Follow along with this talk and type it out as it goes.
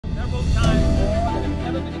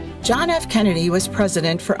John F. Kennedy was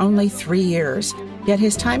president for only 3 years, yet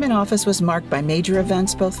his time in office was marked by major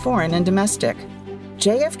events, both foreign and domestic.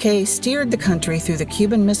 JFK steered the country through the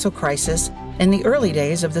Cuban Missile Crisis in the early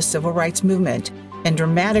days of the Civil Rights Movement and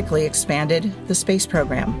dramatically expanded the space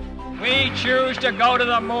program. We choose to go to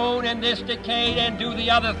the moon in this decade and do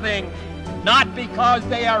the other thing, not because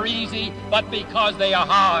they are easy, but because they are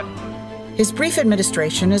hard. His brief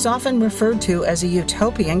administration is often referred to as a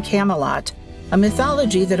utopian Camelot, a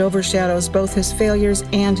mythology that overshadows both his failures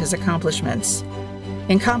and his accomplishments.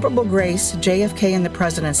 Incomparable Grace, JFK and the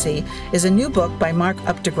Presidency is a new book by Mark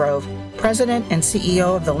Updegrove, president and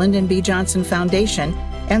CEO of the Lyndon B. Johnson Foundation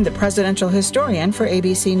and the presidential historian for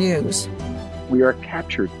ABC News. We are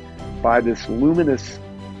captured by this luminous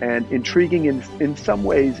and intriguing, in some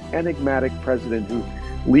ways, enigmatic president who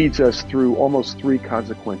leads us through almost 3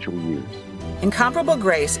 consequential years. Incomparable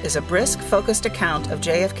Grace is a brisk, focused account of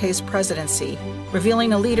JFK's presidency,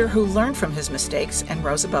 revealing a leader who learned from his mistakes and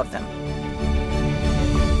rose above them.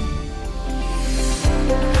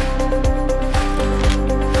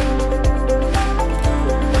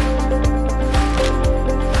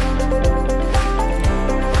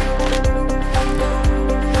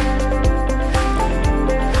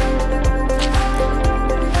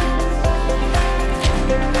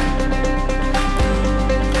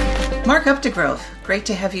 Mark Updegrove, great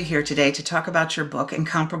to have you here today to talk about your book,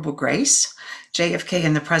 Incomparable Grace, JFK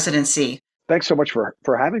and the Presidency. Thanks so much for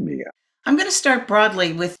having me. I'm going to start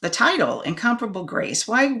broadly with the title, Incomparable Grace.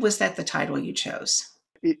 Why was that the title you chose?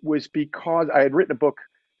 It was because I had written a book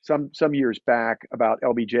some years back about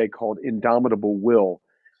LBJ called Indomitable Will,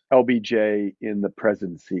 LBJ in the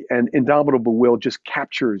Presidency. And Indomitable Will just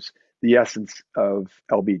captures the essence of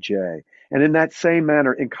LBJ. And in that same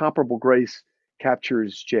manner, Incomparable Grace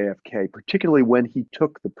captures JFK, particularly when he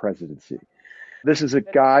took the presidency. This is a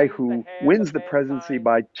guy who wins the presidency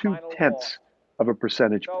by 0.2 of a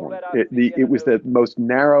percentage point. It was the most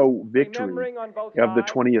narrow victory of the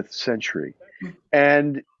 20th century.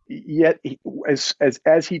 And yet,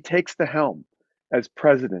 as he takes the helm as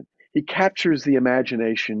president, he captures the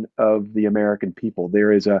imagination of the American people.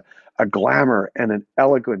 There is a glamour and an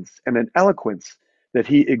elegance and an eloquence that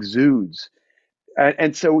he exudes.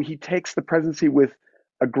 And so he takes the presidency with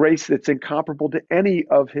a grace that's incomparable to any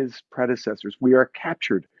of his predecessors. We are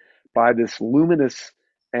captured by this luminous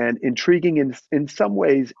and intriguing, in some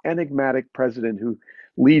ways, enigmatic president who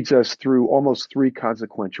leads us through almost 3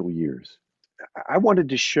 consequential years. I wanted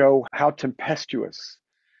to show how tempestuous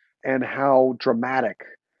and how dramatic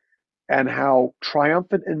and how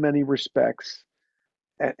triumphant in many respects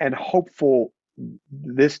and hopeful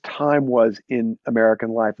this time was in American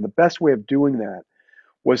life. And the best way of doing that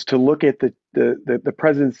was to look at the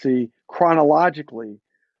presidency chronologically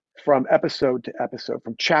from episode to episode,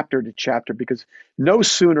 from chapter to chapter, because no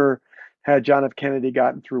sooner had John F. Kennedy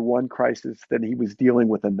gotten through one crisis than he was dealing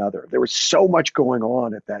with another. There was so much going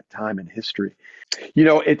on at that time in history. You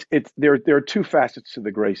know, there are 2 facets to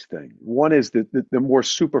the grace thing. One is the more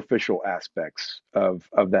superficial aspects of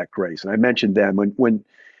that grace, and I mentioned them. When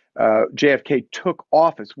JFK took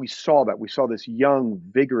office, we saw that. We saw this young,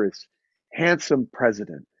 vigorous, handsome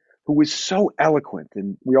president who was so eloquent.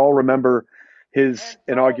 And we all remember his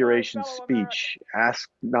inauguration speech, ask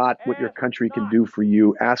not what your country can do for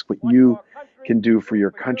you, ask what you can do for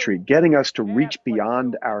your country, getting us to reach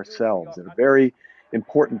beyond ourselves at a very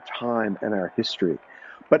important time in our history.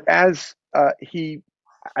 But as he,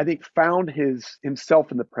 I think, found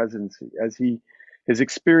himself in the presidency, as his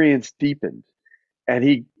experience deepened, and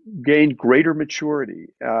he gained greater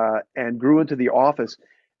maturity and grew into the office,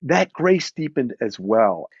 that grace deepened as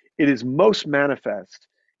well. It is most manifest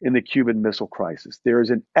in the Cuban Missile Crisis. There is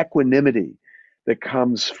an equanimity that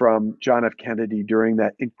comes from John F. Kennedy during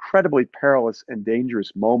that incredibly perilous and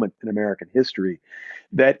dangerous moment in American history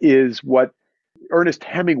that is what Ernest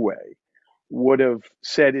Hemingway would have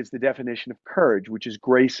said is the definition of courage, which is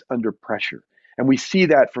grace under pressure. And we see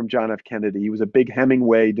that from John F. Kennedy. He was a big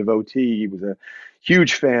Hemingway devotee. He was a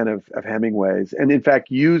huge fan of Hemingway's, and in fact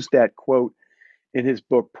used that quote in his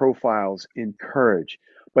book Profiles in Courage.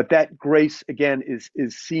 But that grace, again,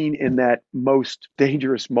 is seen in that most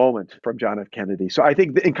dangerous moment from John F. Kennedy. So I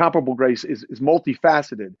think the Incomparable Grace is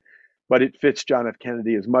multifaceted, but it fits John F.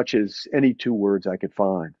 Kennedy as much as any 2 words I could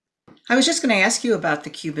find. I was just going to ask you about the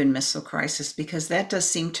Cuban Missile Crisis, because that does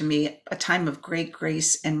seem to me a time of great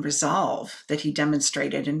grace and resolve that he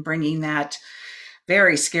demonstrated in bringing that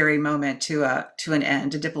very scary moment to an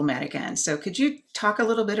end, a diplomatic end. So could you talk a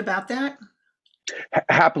little bit about that?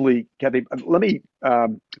 Happily, Kathy. Let me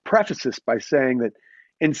preface this by saying that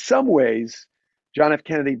in some ways, John F.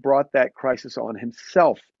 Kennedy brought that crisis on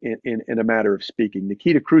himself in a matter of speaking.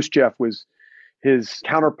 Nikita Khrushchev was his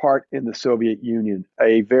counterpart in the Soviet Union,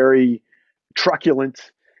 a very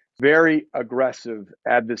truculent, very aggressive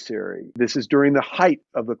adversary. This is during the height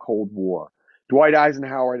of the Cold War. Dwight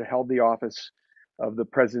Eisenhower had held the office of the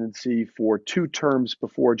presidency for 2 terms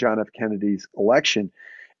before John F. Kennedy's election.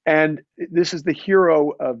 And this is the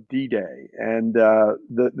hero of D-Day. And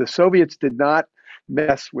the Soviets did not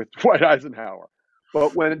mess with Dwight Eisenhower.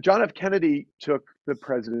 But when John F. Kennedy took the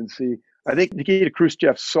presidency, I think Nikita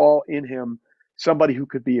Khrushchev saw in him somebody who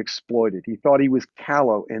could be exploited. He thought he was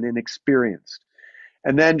callow and inexperienced.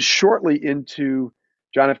 And then shortly into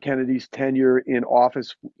John F. Kennedy's tenure in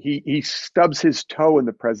office, he stubs his toe in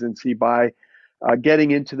the presidency by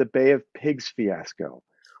getting into the Bay of Pigs fiasco,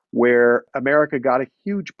 where America got a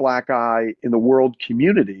huge black eye in the world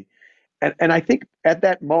community. And I think at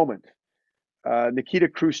that moment, Nikita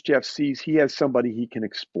Khrushchev sees he has somebody he can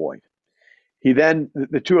exploit.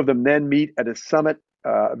 The 2 of them then meet at a summit,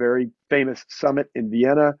 a very famous summit in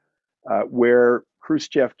Vienna, where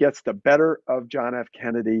Khrushchev gets the better of John F.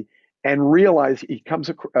 Kennedy and realizes he comes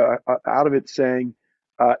out of it saying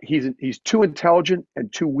he's too intelligent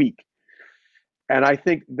and too weak. And I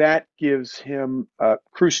think that gives him,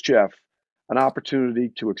 Khrushchev, an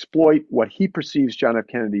opportunity to exploit what he perceives John F.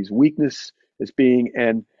 Kennedy's weakness as being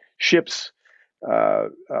and ships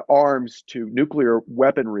arms to nuclear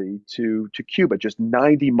weaponry to Cuba, just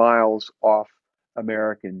 90 miles off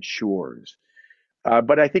American shores.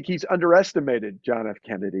 But I think he's underestimated John F.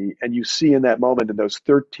 Kennedy. And you see in that moment, in those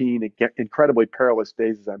 13 incredibly perilous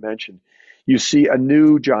days, as I mentioned, you see a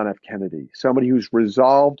new John F. Kennedy, somebody who's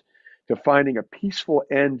resolved to finding a peaceful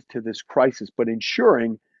end to this crisis, but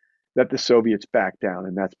ensuring that the Soviets back down.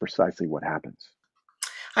 And that's precisely what happens.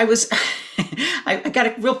 I got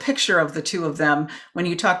a real picture of the 2 of them when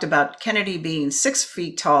you talked about Kennedy being 6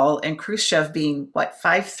 feet tall and Khrushchev being, what,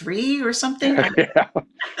 5'3" or something?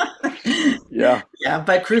 Yeah. Yeah,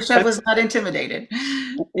 but Khrushchev was not intimidated.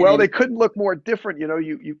 Well, they couldn't look more different. You know,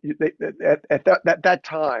 at that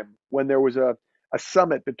time when there was a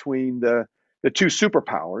summit between the 2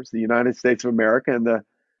 superpowers, the United States of America and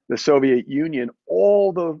the Soviet Union,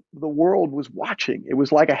 all the world was watching. It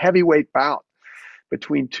was like a heavyweight bout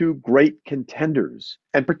between 2 great contenders,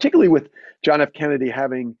 and particularly with John F. Kennedy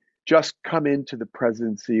having just come into the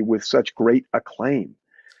presidency with such great acclaim,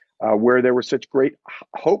 where there were such great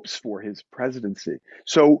hopes for his presidency.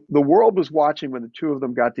 So the world was watching when the 2 of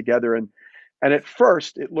them got together, and at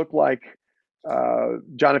first it looked like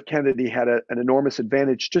John F. Kennedy had an enormous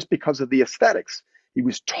advantage just because of the aesthetics. He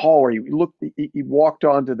was taller. He walked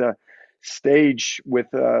onto the stage with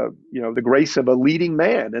the grace of a leading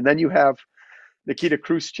man, and then you have Nikita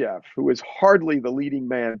Khrushchev, who is hardly the leading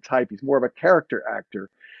man type. He's more of a character actor.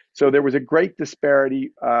 So there was a great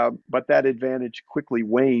disparity, but that advantage quickly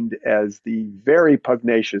waned as the very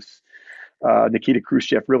pugnacious Nikita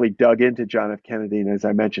Khrushchev really dug into John F. Kennedy and, as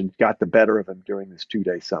I mentioned, got the better of him during this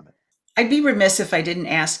 2-day summit. I'd be remiss if I didn't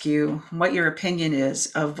ask you what your opinion is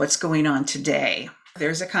of what's going on today.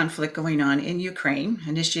 There's a conflict going on in Ukraine,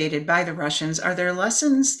 initiated by the Russians. Are there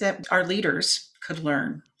lessons that our leaders could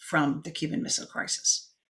learn from the Cuban Missile Crisis?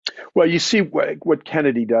 Well, you see what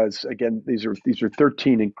Kennedy does. Again, these are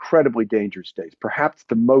 13 incredibly dangerous days, perhaps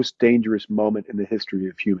the most dangerous moment in the history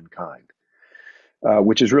of humankind,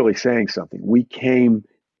 which is really saying something. We came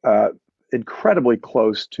incredibly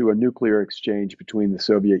close to a nuclear exchange between the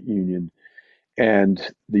Soviet Union and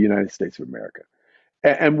the United States of America.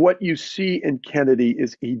 And what you see in Kennedy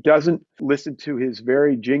is he doesn't listen to his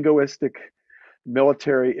very jingoistic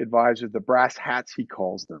military advisors, the brass hats, he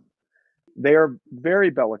calls them. They are very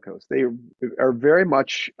bellicose. They are very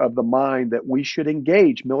much of the mind that we should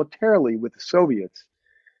engage militarily with the Soviets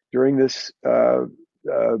during this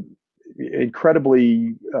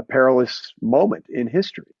incredibly perilous moment in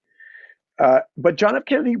history. But John F.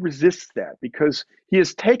 Kennedy resists that because he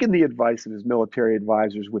has taken the advice of his military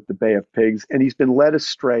advisors with the Bay of Pigs, and he's been led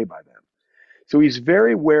astray by them. So he's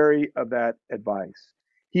very wary of that advice.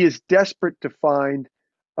 He is desperate to find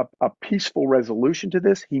a peaceful resolution to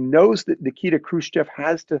this. He knows that Nikita Khrushchev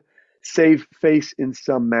has to save face in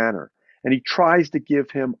some manner, and he tries to give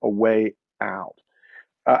him a way out.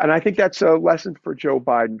 And I think that's a lesson for Joe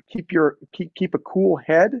Biden. Keep a cool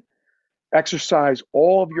head. Exercise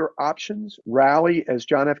all of your options, rally as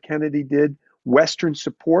John F. Kennedy did, Western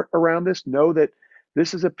support around this. Know that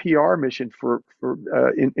this is a PR mission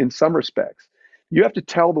in some respects. You have to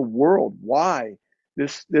tell the world why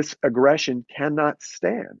this aggression cannot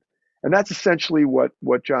stand. And that's essentially what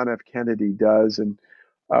John F. Kennedy does. And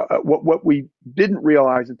what we didn't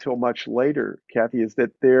realize until much later, Kathy, is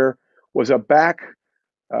that there was a back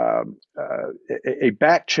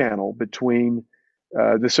channel between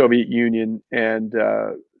the Soviet Union and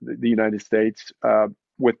the United States,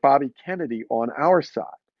 with Bobby Kennedy on our side,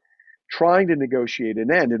 trying to negotiate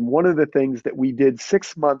an end. And one of the things that we did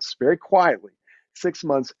 6 months, very quietly, 6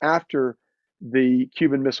 months after the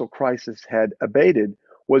Cuban Missile Crisis had abated,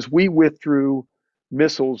 was we withdrew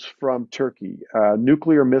missiles from Turkey,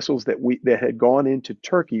 nuclear missiles that had gone into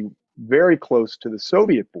Turkey very close to the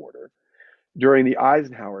Soviet border during the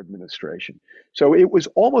Eisenhower administration. So it was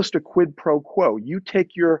almost a quid pro quo. You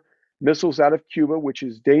take your missiles out of Cuba, which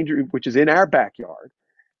is in our backyard,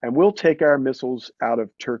 and we'll take our missiles out of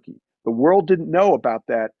Turkey. The world didn't know about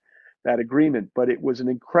that agreement, but it was an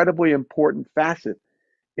incredibly important facet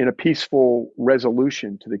in a peaceful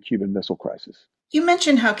resolution to the Cuban Missile Crisis. You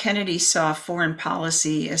mentioned how Kennedy saw foreign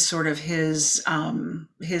policy as sort of his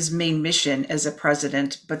main mission as a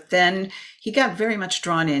president, but then he got very much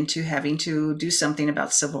drawn into having to do something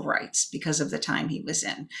about civil rights because of the time he was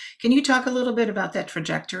in. Can you talk a little bit about that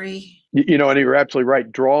trajectory? And you're absolutely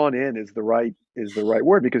right. Drawn in is the right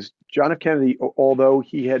word, because John F. Kennedy, although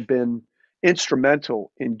he had been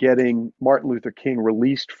instrumental in getting Martin Luther King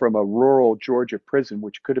released from a rural Georgia prison,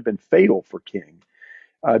 which could have been fatal for King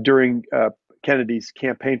during Kennedy's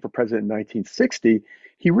campaign for president in 1960,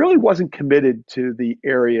 he really wasn't committed to the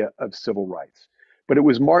area of civil rights. But it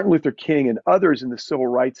was Martin Luther King and others in the civil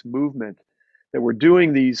rights movement that were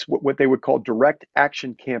doing these, what they would call direct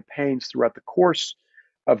action campaigns throughout the course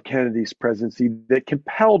of Kennedy's presidency, that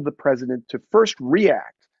compelled the president to first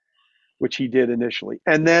react, which he did initially,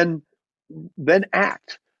 and then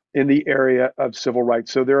act in the area of civil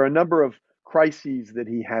rights. So there are a number of crises that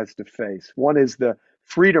he has to face. One is the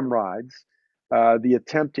freedom rides, the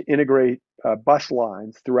attempt to integrate bus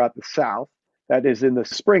lines throughout the South. That is in the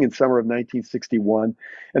spring and summer of 1961.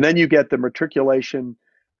 And then you get the matriculation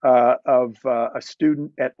of a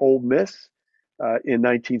student at Ole Miss in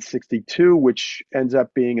 1962, which ends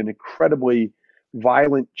up being an incredibly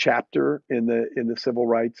violent chapter in the civil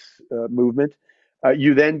rights movement.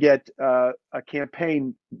 You then get a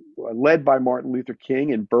campaign led by Martin Luther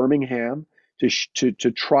King in Birmingham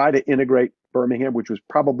to try to integrate Birmingham, which was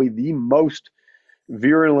probably the most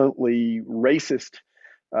virulently racist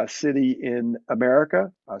city in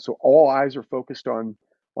America. So all eyes are focused on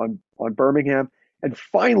Birmingham. And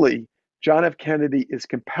finally, John F. Kennedy is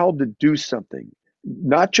compelled to do something,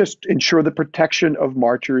 not just ensure the protection of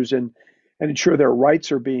marchers and ensure their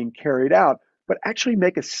rights are being carried out, but actually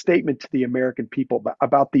make a statement to the American people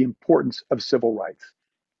about the importance of civil rights.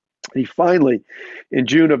 He finally, in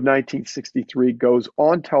June of 1963, goes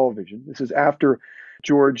on television. This is after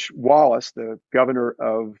George Wallace, the governor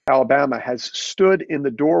of Alabama, has stood in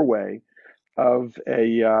the doorway of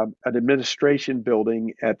an administration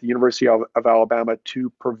building at the University of Alabama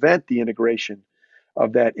to prevent the integration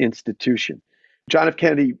of that institution. John F.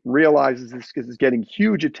 Kennedy realizes this is getting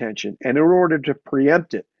huge attention, and in order to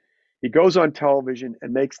preempt it, he goes on television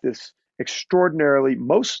and makes this extraordinarily,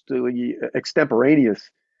 mostly extemporaneous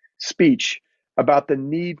speech about the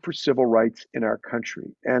need for civil rights in our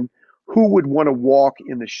country. And who would want to walk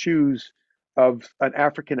in the shoes of an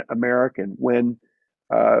African American when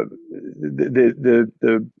the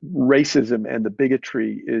racism and the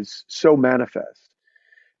bigotry is so manifest?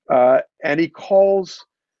 And he calls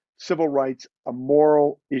civil rights a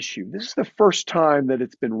moral issue. This is the first time that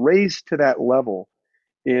it's been raised to that level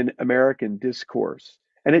in American discourse.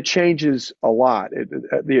 And it changes a lot.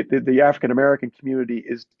 The African American community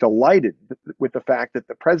is delighted with the fact that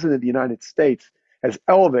the President of the United States has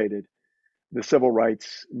elevated the civil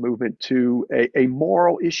rights movement to a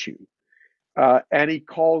moral issue. And he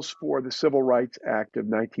calls for the Civil Rights Act of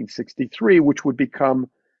 1963, which would become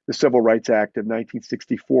the Civil Rights Act of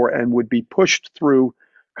 1964 and would be pushed through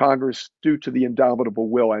Congress due to the indomitable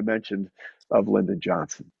will I mentioned of Lyndon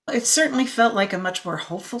Johnson. It certainly felt like a much more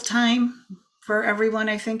hopeful time for everyone,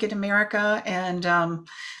 I think, in America. And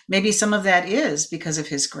maybe some of that is because of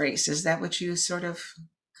his grace. Is that what you sort of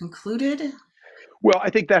concluded? Well, I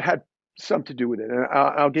think that had some to do with it. And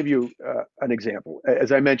I'll give you an example.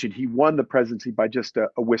 As I mentioned, he won the presidency by just a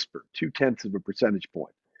whisper, 0.2 of a percentage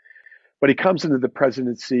point. But he comes into the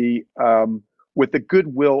presidency with the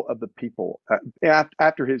goodwill of the people.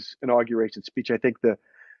 After his inauguration speech, I think the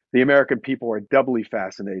American people are doubly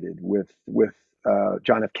fascinated with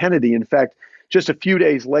John F. Kennedy. In fact, just a few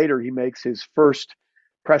days later, he makes his first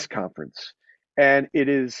press conference, and it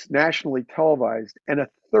is nationally televised. And a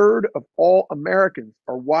third of all Americans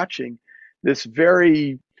are watching this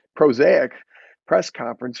very prosaic press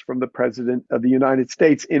conference from the President of the United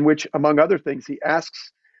States, in which, among other things, he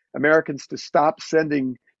asks Americans to stop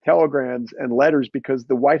sending telegrams and letters because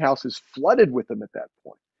the White House is flooded with them at that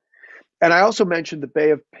point. And I also mentioned the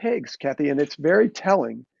Bay of Pigs, Kathy, and it's very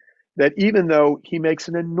telling that even though he makes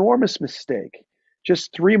an enormous mistake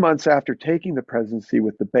just 3 months after taking the presidency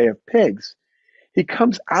with the Bay of Pigs, he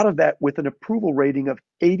comes out of that with an approval rating of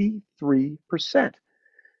 83%.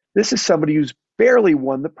 This is somebody who's barely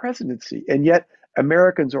won the presidency, and yet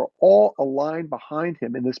Americans are all aligned behind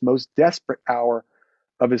him in this most desperate hour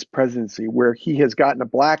of his presidency, where he has gotten a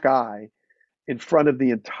black eye in front of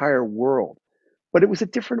the entire world. But it was a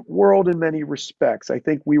different world in many respects. I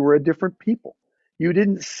think we were a different people. You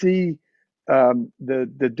didn't see the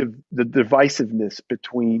divisiveness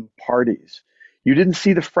between parties. You didn't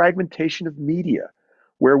see the fragmentation of media,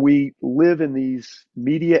 where we live in these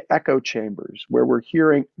media echo chambers, where we're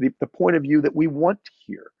hearing the point of view that we want to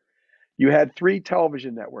hear. You had three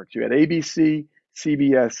television networks. You had ABC,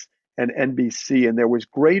 CBS, and NBC, and there was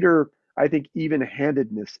greater, I think,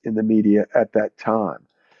 even-handedness in the media at that time.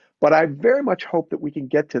 But I very much hope that we can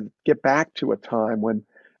get back to a time when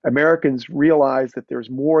Americans realize that there's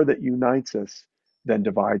more that unites us than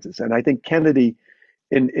divides us. And I think Kennedy,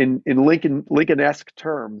 in Lincoln-esque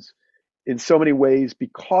terms, in so many ways,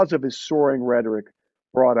 because of his soaring rhetoric,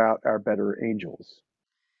 brought out our better angels.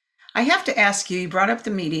 I have to ask you, you brought up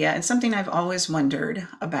the media, and something I've always wondered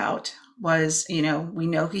about was, we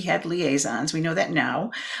know he had liaisons. We know that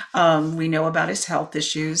now. We know about his health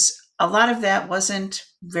issues. A lot of that wasn't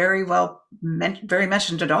very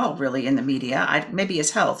mentioned at all, really, in the media. Maybe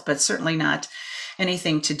his health, but certainly not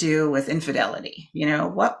anything to do with infidelity.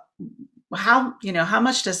 How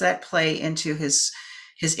much does that play into his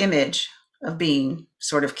image of being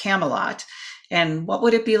sort of Camelot, and what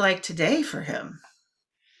would it be like today for him?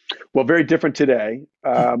 Well, very different today.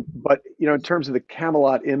 But in terms of the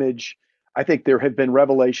Camelot image, I think there have been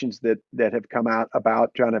revelations that have come out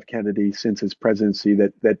about John F. Kennedy since his presidency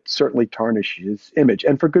that certainly tarnish his image,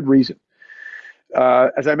 and for good reason.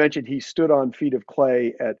 As I mentioned, he stood on feet of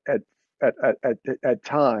clay at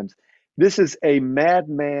times. This is a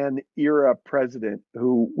madman era president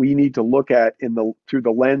who we need to look at through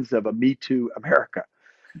the lens of a Me Too America.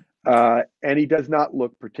 And he does not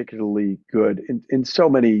look particularly good in so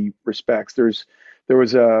many respects. There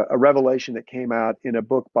was a revelation that came out in a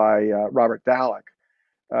book by Robert Dallek,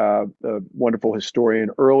 a wonderful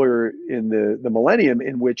historian, earlier in the millennium,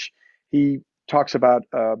 in which he talks about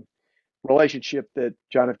a relationship that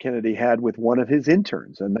John F. Kennedy had with one of his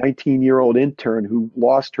interns, a 19-year-old intern who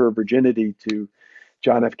lost her virginity to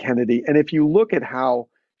John F. Kennedy. And if you look at how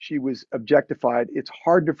she was objectified, it's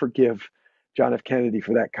hard to forgive John F. Kennedy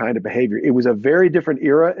for that kind of behavior. It was a very different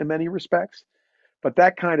era in many respects, but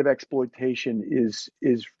that kind of exploitation is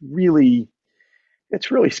really,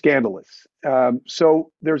 it's really scandalous.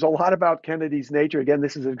 So there's a lot about Kennedy's nature. Again,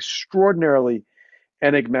 this is an extraordinarily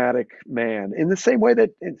enigmatic man, in the same way that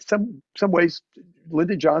in some ways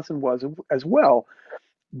Lyndon Johnson was as well.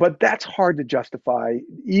 But that's hard to justify,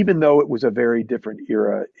 even though it was a very different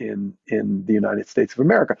era in the United States of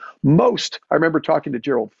America. I remember talking to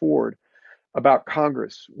Gerald Ford about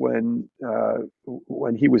Congress when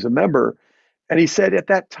he was a member, and he said at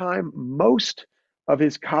that time most of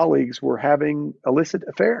his colleagues were having illicit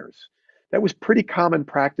affairs. That was pretty common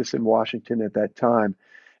practice in Washington at that time,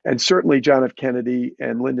 and certainly John F. Kennedy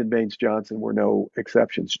and Lyndon Baines Johnson were no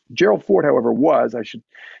exceptions. Gerald Ford, however, was. I should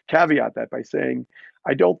caveat that by saying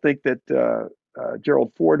I don't think that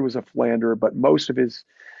Gerald Ford was a philanderer, but most of his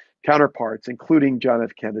counterparts, including John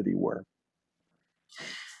F. Kennedy, were.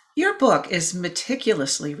 Your book is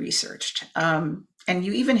meticulously researched, and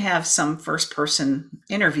you even have some first-person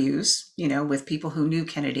interviews, with people who knew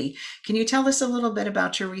Kennedy. Can you tell us a little bit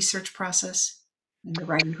about your research process and the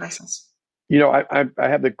writing process? I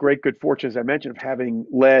have the great good fortune, as I mentioned, of having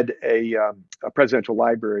led a presidential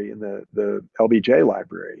library in the LBJ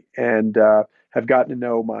library, and have gotten to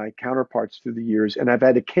know my counterparts through the years, and I've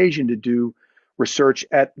had occasion to do research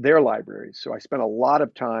at their libraries. So I spent a lot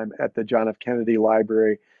of time at the John F. Kennedy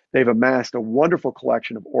Library. They've amassed a wonderful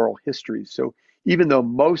collection of oral histories. So even though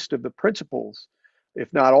most of the principles,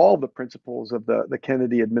 if not all the principles of the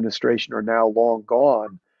Kennedy administration are now long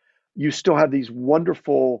gone, you still have these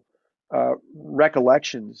wonderful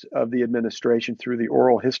recollections of the administration through the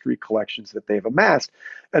oral history collections that they've amassed.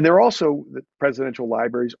 And they're also, the presidential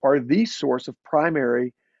libraries are the source of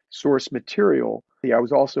primary source material. I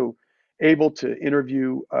was also able to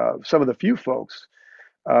interview some of the few folks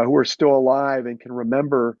who are still alive and can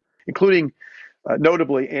remember, including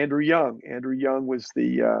notably Andrew Young. Andrew Young was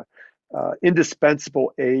the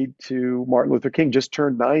indispensable aide to Martin Luther King, just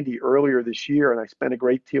turned 90 earlier this year, and I spent a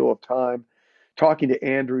great deal of time talking to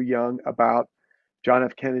Andrew Young about John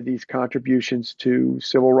F. Kennedy's contributions to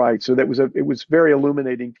civil rights. So it was very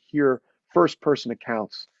illuminating to hear first-person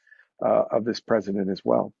accounts of this president as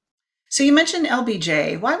well. So you mentioned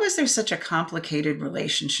LBJ. Why was there such a complicated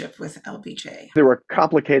relationship with LBJ? There were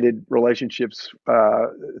complicated relationships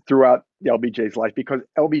throughout LBJ's life because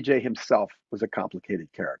LBJ himself was a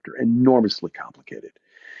complicated character, enormously complicated.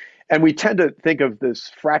 And we tend to think of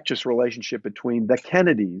this fractious relationship between the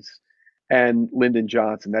Kennedys and Lyndon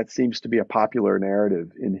Johnson. That seems to be a popular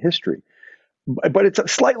narrative in history. But it's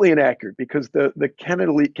slightly inaccurate because the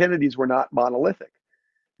Kennedys were not monolithic.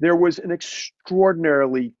 There was an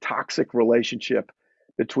extraordinarily toxic relationship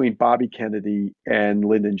between Bobby Kennedy and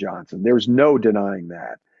Lyndon Johnson. There's no denying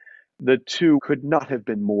that. The two could not have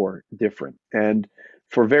been more different. And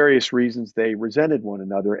for various reasons, they resented one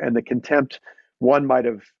another. And the contempt one might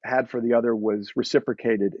have had for the other was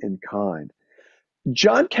reciprocated in kind.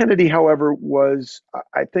 John Kennedy, however, was,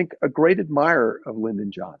 I think, a great admirer of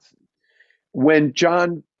Lyndon Johnson. When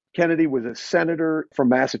John Kennedy was a senator from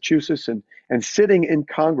Massachusetts and sitting in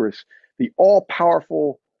Congress, the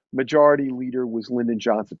all-powerful majority leader was Lyndon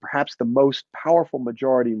Johnson, perhaps the most powerful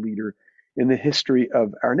majority leader in the history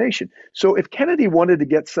of our nation. So if Kennedy wanted to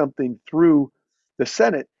get something through the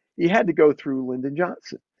Senate, he had to go through Lyndon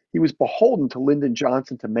Johnson. He was beholden to Lyndon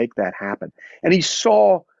Johnson to make that happen. And he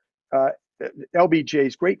saw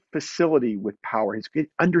LBJ's great facility with power, his great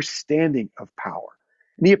understanding of power,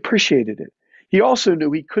 and he appreciated it. He also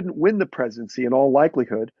knew he couldn't win the presidency in all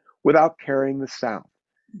likelihood without carrying the South.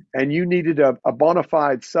 And you needed a bona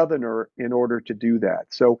fide Southerner in order to do that.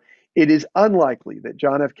 So it is unlikely that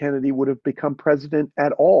John F. Kennedy would have become president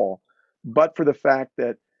at all, but for the fact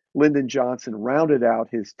that Lyndon Johnson rounded out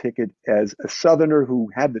his ticket as a Southerner who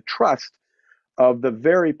had the trust of the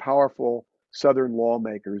very powerful Southern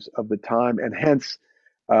lawmakers of the time, and hence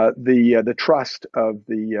the trust of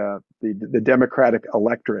the Democratic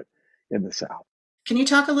electorate in the South. Can you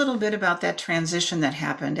talk a little bit about that transition that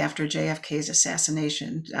happened after JFK's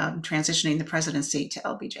assassination, transitioning the presidency to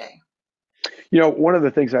LBJ? You know, one of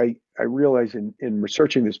the things I realized in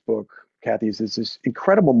researching this book, Kathy, is this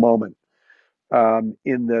incredible moment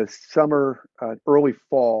in the summer, early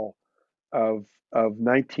fall of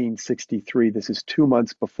 1963. This is 2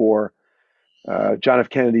 months before John F.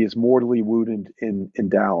 Kennedy is mortally wounded in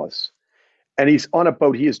Dallas. And he's on a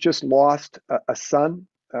boat. He has just lost a son.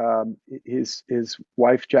 His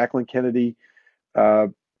wife, Jacqueline Kennedy,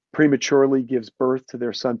 prematurely gives birth to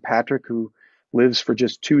their son, Patrick, who lives for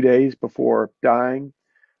just 2 days before dying.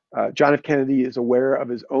 John F. Kennedy is aware of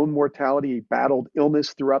his own mortality. He battled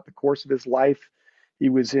illness throughout the course of his life. He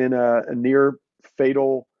was in a near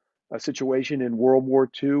fatal situation in World War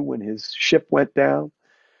II when his ship went down.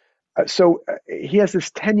 So he has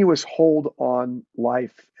this tenuous hold on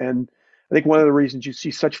life. And I think one of the reasons you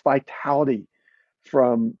see such vitality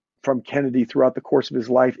from Kennedy throughout the course of his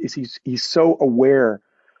life is he's so aware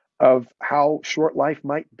of how short life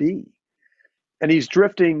might be. And he's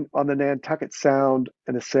drifting on the Nantucket Sound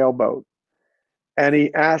in a sailboat. And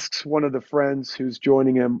he asks one of the friends who's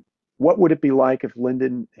joining him, what would it be like if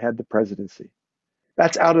Lyndon had the presidency?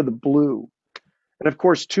 That's out of the blue. And of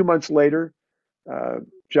course, 2 months later,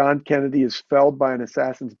 John Kennedy is felled by an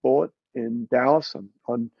assassin's bullet in Dallas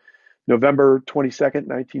on November 22nd,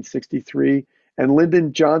 1963. And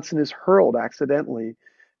Lyndon Johnson is hurled accidentally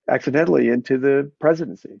into the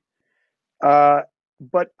presidency.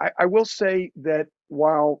 But I will say that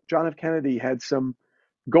while John F. Kennedy had some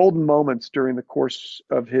golden moments during the course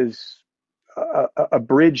of his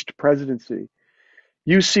abridged presidency,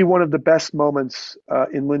 you see one of the best moments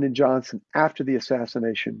in Lyndon Johnson after the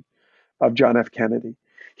assassination of John F. Kennedy.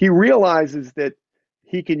 He realizes that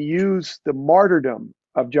he can use the martyrdom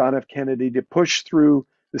of John F. Kennedy to push through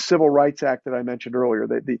the Civil Rights Act that I mentioned earlier,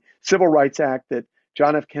 the Civil Rights Act that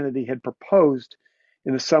John F. Kennedy had proposed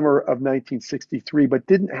in the summer of 1963, but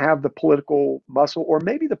didn't have the political muscle or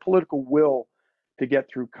maybe the political will to get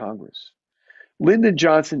through Congress. Lyndon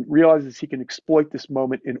Johnson realizes he can exploit this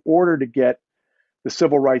moment in order to get the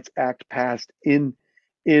Civil Rights Act passed in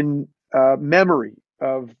memory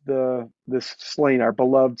of this slain, our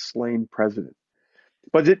beloved slain president.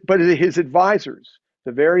 But his advisors,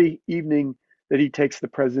 the very evening that he takes the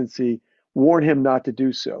presidency, warn him not to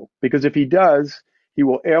do so, because if he does, he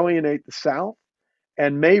will alienate the South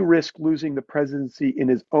and may risk losing the presidency in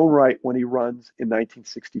his own right when he runs in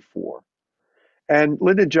 1964. And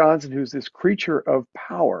Lyndon Johnson, who's this creature of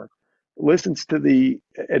power, listens to the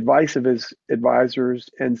advice of his advisors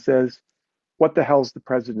and says, what the hell's the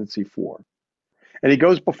presidency for? And he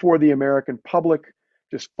goes before the American public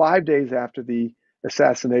just 5 days after the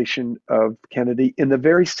assassination of Kennedy, in the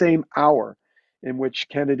very same hour in which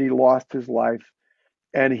Kennedy lost his life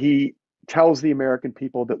And he tells the American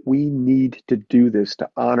people that we need to do this to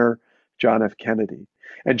honor John F. Kennedy.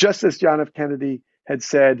 And just as John F. Kennedy had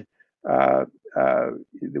said that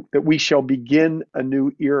we shall begin a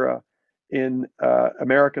new era in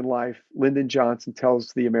American life, Lyndon Johnson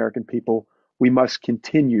tells the American people we must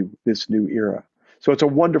continue this new era. So it's a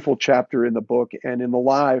wonderful chapter in the book and in the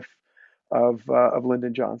life of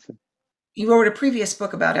Lyndon Johnson. You wrote a previous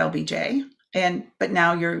book about LBJ, but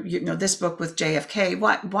now this book with JFK.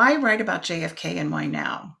 Why write about JFK and why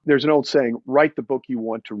now? There's an old saying, write the book you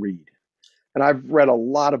want to read. And I've read a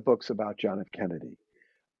lot of books about John F. Kennedy.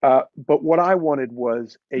 But what I wanted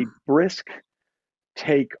was a brisk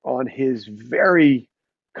take on his very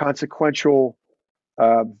consequential,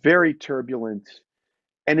 very turbulent,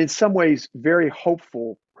 and in some ways very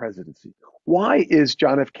hopeful presidency. Why is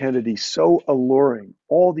John F. Kennedy so alluring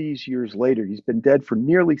all these years later? He's been dead for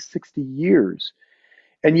nearly 60 years,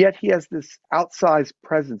 and yet he has this outsized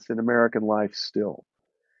presence in American life still.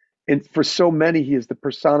 And for so many, he is the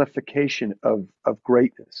personification of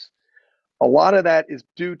greatness. A lot of that is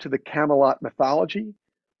due to the Camelot mythology,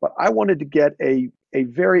 but I wanted to get a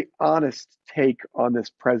very honest take on this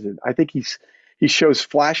president. I think he shows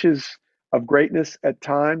flashes of greatness at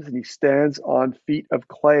times, and he stands on feet of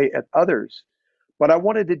clay at others. But I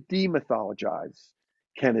wanted to demythologize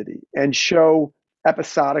Kennedy and show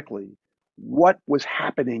episodically what was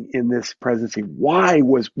happening in this presidency. Why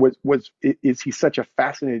is he such a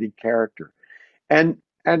fascinating character, and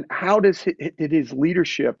how did his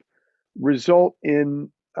leadership result in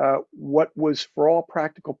what was, for all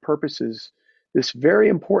practical purposes, this very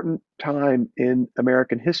important time in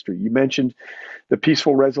American history? You mentioned the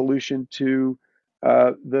peaceful resolution to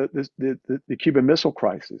the Cuban Missile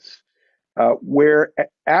Crisis, where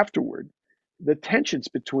afterward the tensions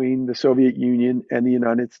between the Soviet Union and the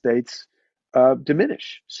United States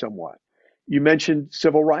diminish somewhat. You mentioned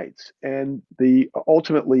civil rights and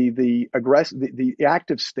ultimately the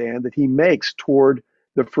active stand that he makes toward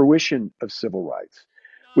the fruition of civil rights.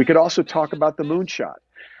 We could also talk about the moonshot.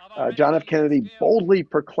 John F. Kennedy boldly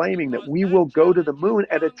proclaiming that we will go to the moon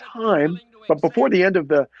at a time, but before the end of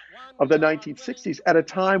the 1960s, at a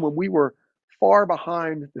time when we were far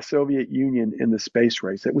behind the Soviet Union in the space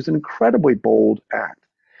race. It was an incredibly bold act.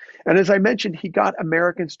 And as I mentioned, he got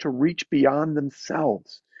Americans to reach beyond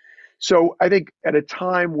themselves. So I think at a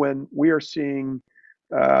time when we are seeing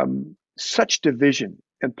such division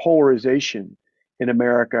and polarization in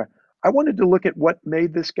America, I wanted to look at what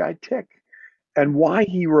made this guy tick and why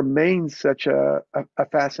he remains such a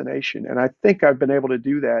fascination. And I think I've been able to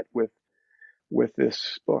do that with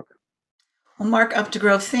this book. Well, Mark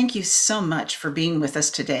Updegrove, thank you so much for being with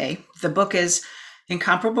us today. The book is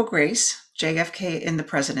Incomparable Grace, JFK in the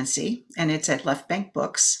Presidency, and it's at Left Bank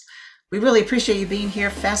Books. We really appreciate you being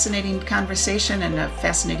here. Fascinating conversation and a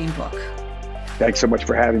fascinating book. Thanks so much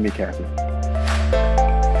for having me, Kathy.